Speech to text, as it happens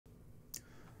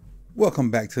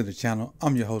Welcome back to the channel.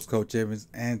 I'm your host, Coach Evans,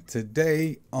 and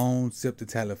today on Sip the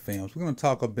Tally Films, we're going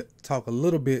to talk a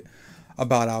little bit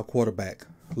about our quarterback,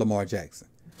 Lamar Jackson.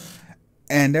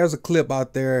 And there's a clip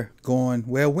out there going,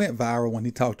 well, it went viral when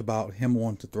he talked about him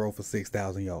wanting to throw for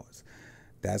 6,000 yards.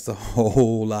 That's a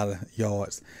whole lot of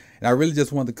yards. And I really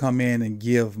just wanted to come in and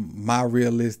give my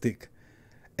realistic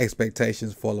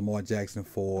expectations for Lamar Jackson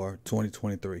for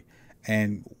 2023.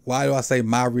 And why do I say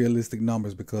my realistic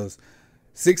numbers? Because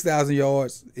 6,000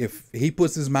 yards, if he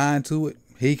puts his mind to it,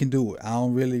 he can do it. I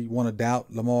don't really want to doubt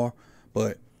Lamar,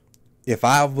 but if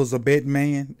I was a betting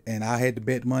man and I had to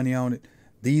bet money on it,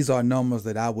 these are numbers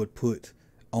that I would put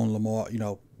on Lamar,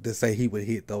 to say he would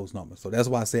hit those numbers. So that's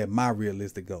why I said my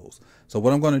realistic goals. So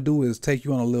what I'm going to do is take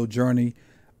you on a little journey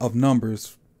of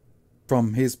numbers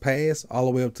from his past all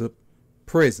the way up to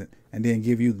present, and then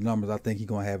give you the numbers I think he's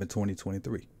going to have in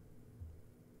 2023.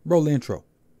 Roll the intro.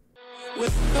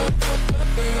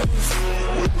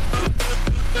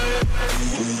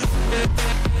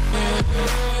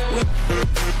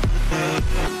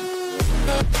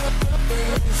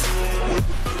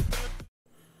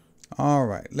 All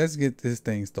right, let's get this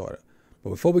thing started.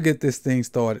 But before we get this thing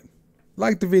started,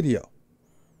 like the video.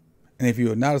 And if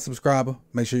you're not a subscriber,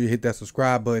 make sure you hit that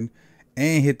subscribe button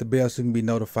and hit the bell so you can be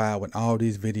notified when all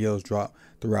these videos drop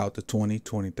throughout the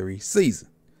 2023 season.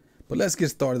 But let's get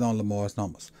started on Lamar's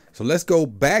numbers. So let's go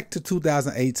back to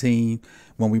 2018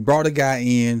 when we brought a guy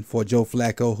in for Joe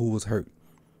Flacco who was hurt.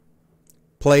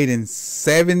 Started in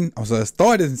 7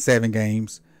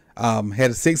 games,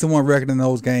 had a 6-1 record in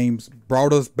those games,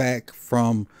 brought us back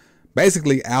from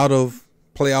basically out of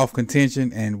playoff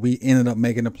contention, and we ended up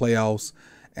making the playoffs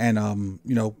and,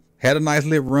 had a nice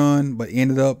little run, but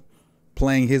ended up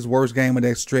playing his worst game of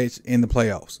that stretch in the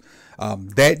playoffs.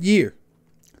 That year,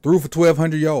 threw for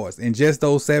 1,200 yards in just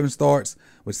those 7 starts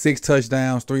with 6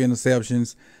 touchdowns, 3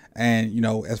 interceptions. And,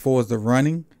 as far as the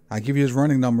running, I give you his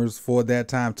running numbers for that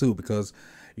time too, because,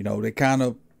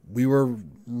 we were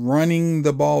running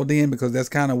the ball then because that's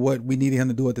kind of what we needed him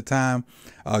to do at the time.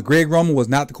 Greg Roman was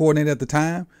not the coordinator at the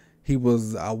time. He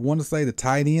was, I want to say, the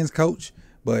tight ends coach,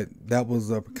 but that was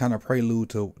a kind of prelude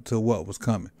to what was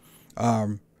coming.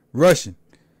 Rushing.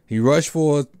 He rushed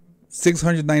for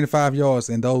 695 yards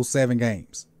in those 7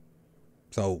 games.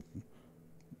 So,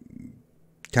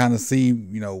 kind of see,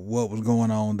 what was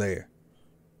going on there.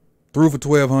 Threw for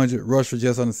 1,200, rushed for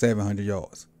just under 700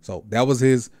 yards. So, that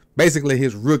was basically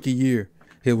his rookie year,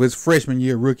 his freshman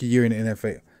year, rookie year in the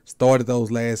NFL. Started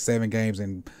those last 7 games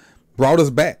and brought us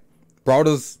back. Brought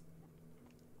us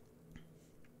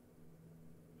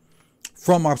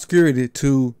from obscurity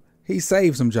to, he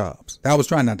saved some jobs. I was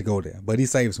trying not to go there, but he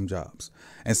saved some jobs.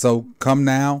 And so, come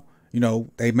now,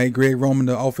 they made Greg Roman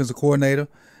the offensive coordinator.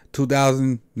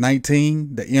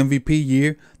 2019, the MVP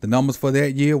year. The numbers for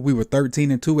that year, we were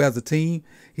 13-2 as a team.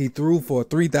 He threw for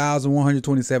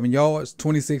 3,127 yards,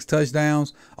 26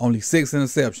 touchdowns, only 6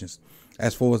 interceptions.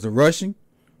 As far as the rushing,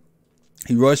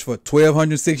 he rushed for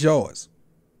 1,206 yards.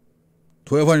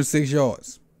 1,206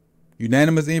 yards.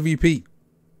 Unanimous MVP.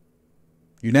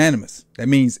 Unanimous. That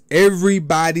means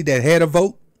everybody that had a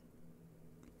vote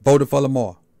voted for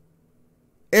Lamar.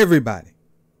 Everybody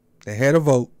that had a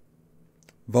vote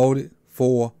voted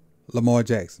for Lamar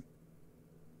Jackson.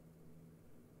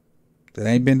 That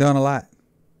ain't been done a lot.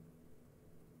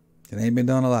 It ain't been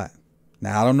done a lot.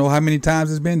 Now, I don't know how many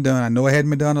times it's been done. I know it hadn't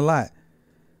been done a lot.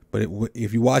 But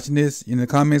if you're watching this in the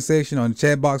comment section or in the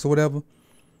chat box or whatever,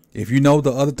 if you know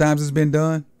the other times it's been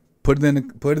done, put it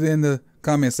in the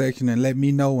comment section and let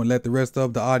me know and let the rest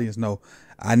of the audience know.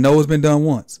 I know it's been done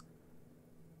once.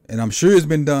 And I'm sure it's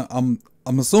been done.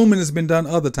 I'm assuming it's been done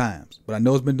other times, but I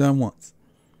know it's been done once.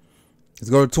 Let's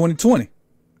go to 2020.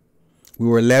 We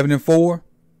were 11-4.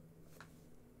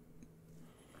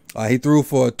 He threw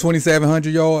for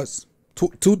 2,700 yards,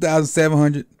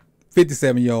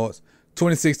 2,757 yards,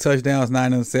 26 touchdowns,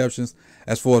 9 interceptions.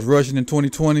 As far as rushing in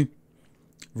 2020,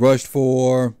 rushed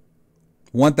for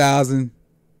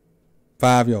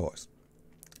 1,005 yards.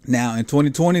 Now in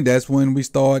 2020, that's when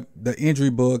the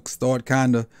injury bug start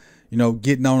kind of,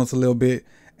 getting on us a little bit,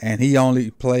 and he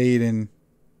only played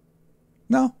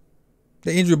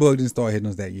the injury bug didn't start hitting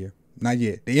us that year. Not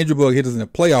yet. The injury bug hit us in a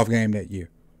playoff game that year.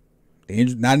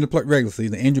 Not in the regular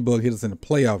season. The injury bug hit us in the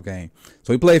playoff game.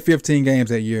 So he played 15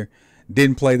 games that year.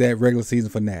 Didn't play that regular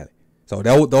season finale. So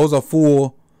those are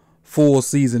full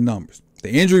season numbers.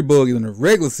 The injury bug in the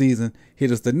regular season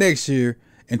hit us the next year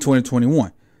in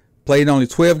 2021. Played only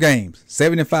 12 games.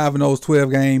 75 in those 12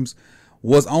 games.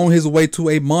 Was on his way to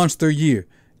a monster year.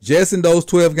 Just in those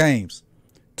 12 games.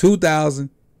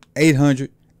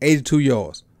 2,882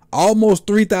 yards. Almost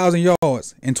 3,000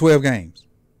 yards in 12 games.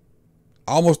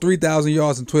 almost 3,000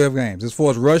 yards in 12 games. As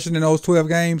far as rushing in those 12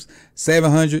 games,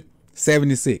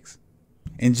 776.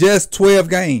 In just 12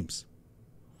 games,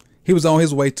 he was on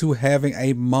his way to having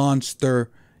a monster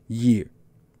year.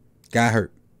 Got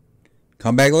hurt.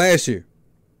 Come back last year.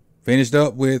 Finished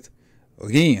up with,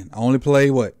 again, only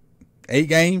played, 8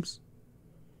 games?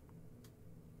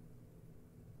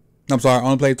 I'm sorry,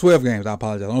 only played 12 games. I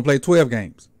apologize. Only played 12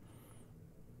 games.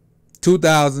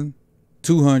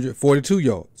 2,242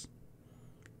 yards.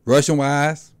 Rushing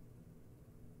wise,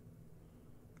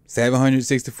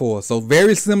 764. So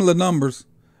very similar numbers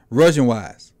rushing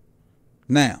wise.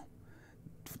 Now,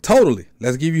 totally,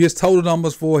 let's give you his total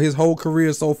numbers for his whole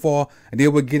career so far, and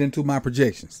then we'll get into my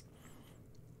projections.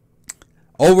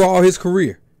 Overall, his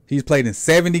career, he's played in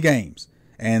 70 games.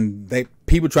 And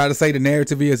people try to say the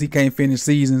narrative is he can't finish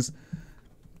seasons.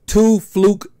 2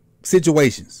 fluke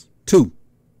situations.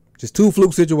 Just 2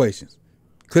 fluke situations.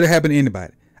 Could have happened to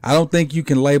anybody. I don't think you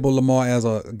can label Lamar as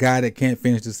a guy that can't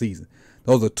finish the season.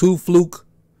 Those are 2 fluke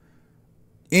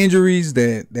injuries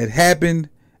that happened,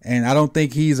 and I don't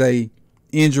think he's a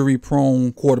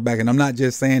injury-prone quarterback. And I'm not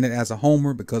just saying it as a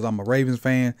homer because I'm a Ravens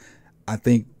fan. I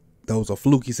think those are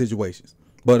fluky situations.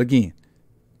 But again,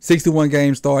 61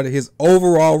 games started. His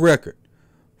overall record,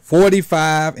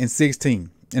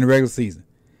 45-16 in the regular season.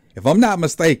 If I'm not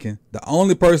mistaken, the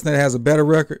only person that has a better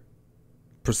record,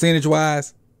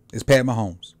 percentage-wise, is Pat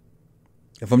Mahomes.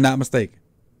 If I'm not mistaken.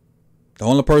 The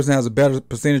only person that has a better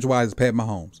percentage-wise is Pat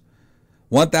Mahomes.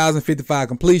 1,055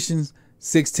 completions,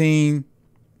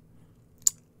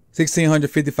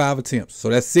 1,655 attempts. So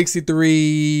that's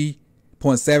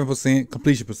 63.7%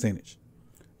 completion percentage.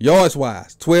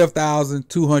 Yards-wise,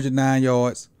 12,209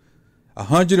 yards,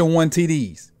 101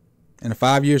 TDs in a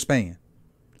 5-year span.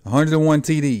 101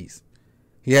 TDs.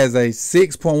 He has a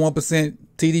 6.1%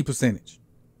 TD percentage.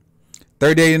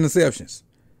 38 interceptions.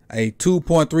 A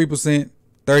 2.3%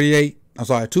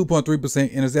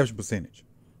 2.3% interception percentage.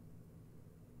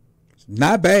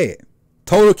 Not bad.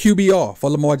 Total QBR for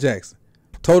Lamar Jackson.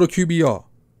 Total QBR.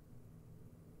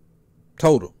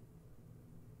 Total.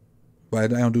 But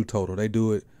they don't do total. They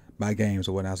do it by games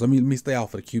or whatnot. So let me stay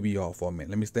off of the QBR for a minute.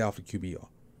 Let me stay off of QBR.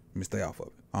 Let me stay off of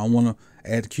it. I don't want to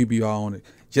add the QBR on it.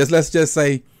 Let's just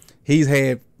say he's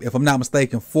had, if I'm not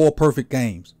mistaken, 4 perfect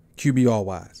games QBR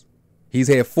wise. He's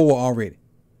had 4 already.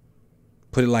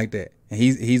 Put it like that. And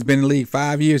he's been in the league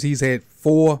 5 years. He's had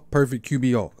 4 perfect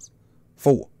QBRs.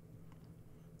 4.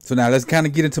 So now let's kind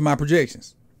of get into my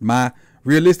projections. My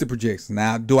realistic projections.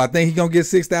 Now, do I think he's going to get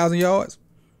 6,000 yards?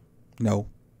 No.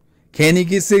 Can he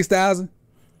get 6,000?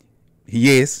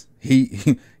 Yes.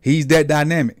 He's that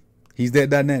dynamic. He's that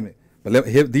dynamic. But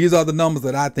these are the numbers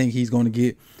that I think he's going to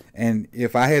get. And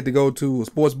if I had to go to a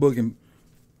sports book and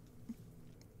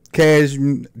cash,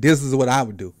 this is what I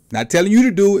would do. Not telling you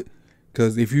to do it,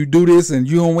 because if you do this and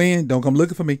you don't win, don't come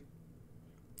looking for me.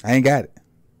 I ain't got it.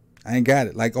 I ain't got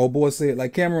it. Like old boy said,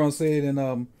 like Cameron said in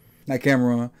not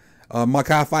Cameron,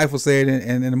 Mekhi Phifer said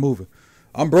in the movie,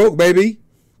 I'm broke, baby.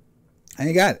 I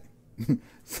ain't got it.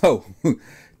 So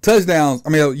touchdowns,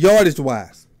 yardage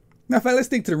wise. Now, in fact, let's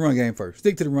stick to the run game first.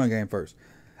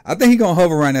 I think he's going to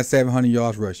hover around that 700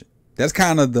 yards rushing. That's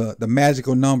kind of the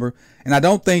magical number. And I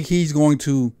don't think he's going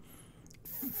to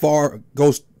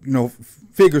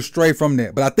figure straight from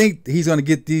that. But I think he's going to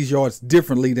get these yards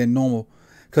differently than normal,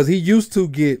 because he used to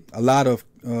get a lot of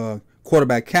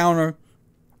quarterback counter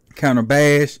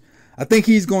bash. I think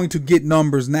he's going to get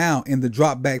numbers now in the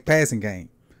drop back passing game.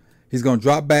 He's going to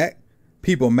drop back.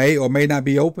 People may or may not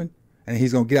be open, and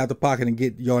he's going to get out the pocket and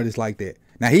get yardage like that.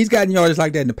 Now, he's gotten yardage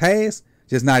like that in the past,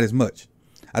 just not as much.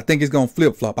 I think it's going to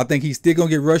flip-flop. I think he's still going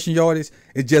to get rushing yardage.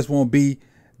 It just won't be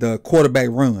the quarterback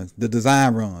runs, the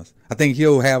design runs. I think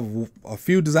he'll have a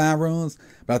few design runs,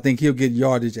 but I think he'll get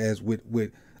yardage as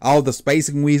with all the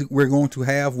spacing we're going to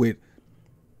have with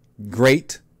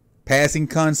great passing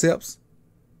concepts.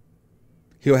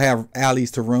 He'll have alleys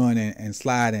to run and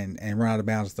slide and run out of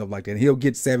bounds and stuff like that. He'll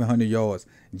get 700 yards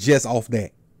just off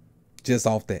that.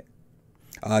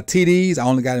 TDs, I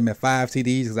only got him at 5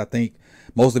 TDs because I think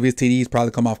most of his TDs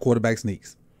probably come off quarterback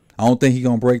sneaks. I don't think he's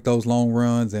going to break those long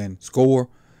runs and score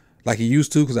like he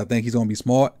used to, because I think he's going to be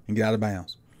smart and get out of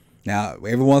bounds. Now,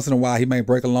 every once in a while, he may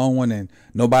break a long one and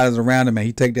nobody's around him and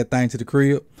he take that thing to the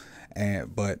crib.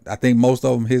 But I think most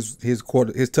of them, his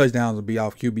touchdowns will be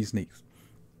off QB sneaks.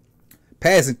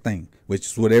 Passing thing, which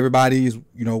is what everybody is,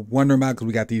 wondering about, because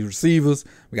we got these receivers,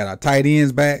 we got our tight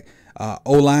ends back.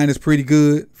 O-line is pretty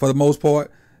good for the most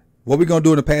part. What we gonna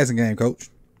do in the passing game, Coach?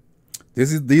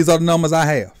 These are the numbers I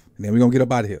have, and then we're gonna get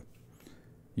up out of here.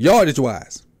 Yardage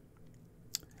wise,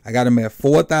 I got him at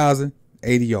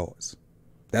 4,080 yards.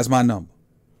 That's my number.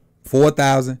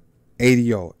 4,080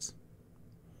 yards.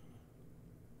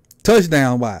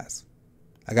 Touchdown wise,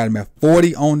 I got him at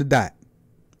 40 on the dot.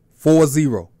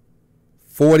 40.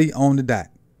 40 on the dot.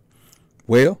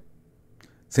 Well,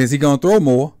 since he's going to throw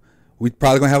more, we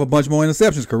probably going to have a bunch more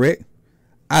interceptions, correct?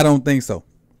 I don't think so.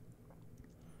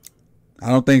 I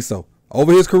don't think so.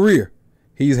 Over his career,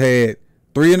 he's had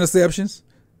 3 interceptions,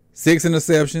 6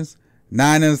 interceptions,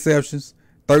 9 interceptions,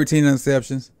 13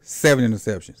 interceptions, 7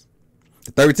 interceptions.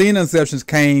 The 13 interceptions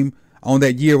came on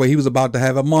that year where he was about to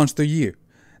have a monster year.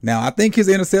 Now, I think his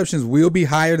interceptions will be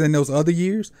higher than those other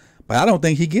years, but I don't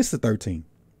think he gets to 13.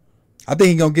 I think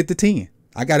he's going to get to 10.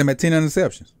 I got him at 10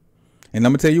 interceptions. And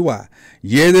I'm going to tell you why.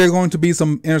 Yeah, there are going to be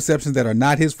some interceptions that are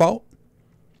not his fault.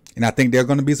 And I think there are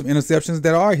going to be some interceptions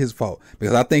that are his fault.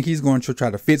 Because I think he's going to try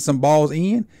to fit some balls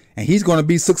in. And he's going to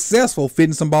be successful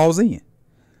fitting some balls in.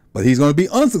 But he's going to be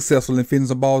unsuccessful in fitting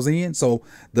some balls in. So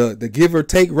the give or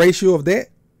take ratio of that,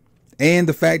 and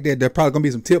the fact that there are probably going to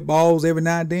be some tip balls every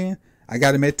now and then, I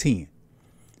got him at 10.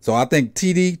 So I think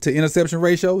TD to interception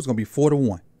ratio is going to be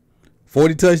 4-1.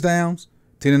 40 touchdowns,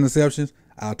 10 interceptions.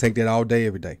 I'll take that all day,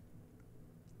 every day.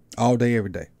 All day, every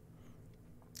day.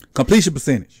 Completion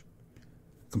percentage.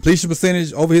 Completion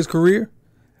percentage over his career.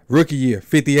 Rookie year,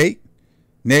 58.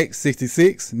 Next,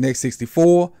 66. Next,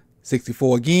 64.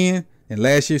 64 again. And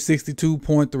last year,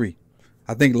 62.3.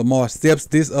 I think Lamar steps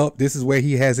this up. This is where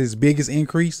he has his biggest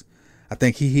increase. I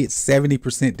think he hit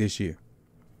 70% this year.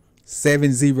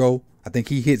 7-0. I think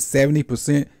he hit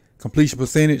 70% completion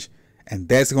percentage. And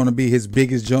that's going to be his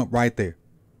biggest jump right there.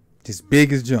 His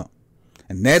biggest jump.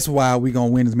 And that's why we're going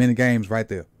to win as many games right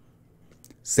there.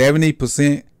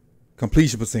 70%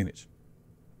 completion percentage.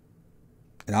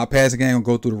 And our passing game going to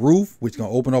go through the roof, which is going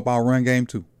to open up our run game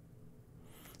too.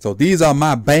 So these are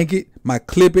my bank it, my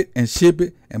clip it, and ship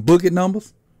it, and book it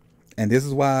numbers. And this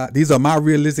is why these are my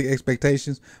realistic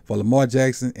expectations for Lamar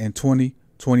Jackson in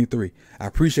 2023. I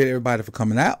appreciate everybody for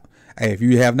coming out. Hey, if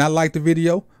you have not liked the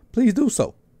video, please do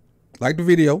so. Like the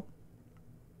video.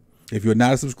 If you're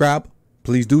not a subscriber,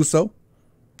 please do so.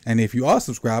 And if you are a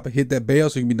subscriber, hit that bell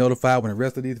so you can be notified when the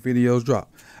rest of these videos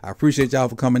drop. I appreciate y'all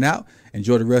for coming out.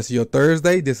 Enjoy the rest of your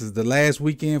Thursday. This is the last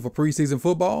weekend for preseason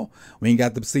football. We ain't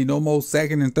got to see no more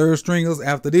second and third stringers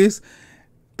after this,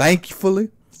 thankfully.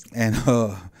 And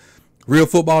real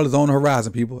football is on the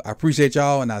horizon, people. I appreciate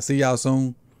y'all, and I'll see y'all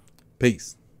soon.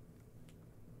 Peace.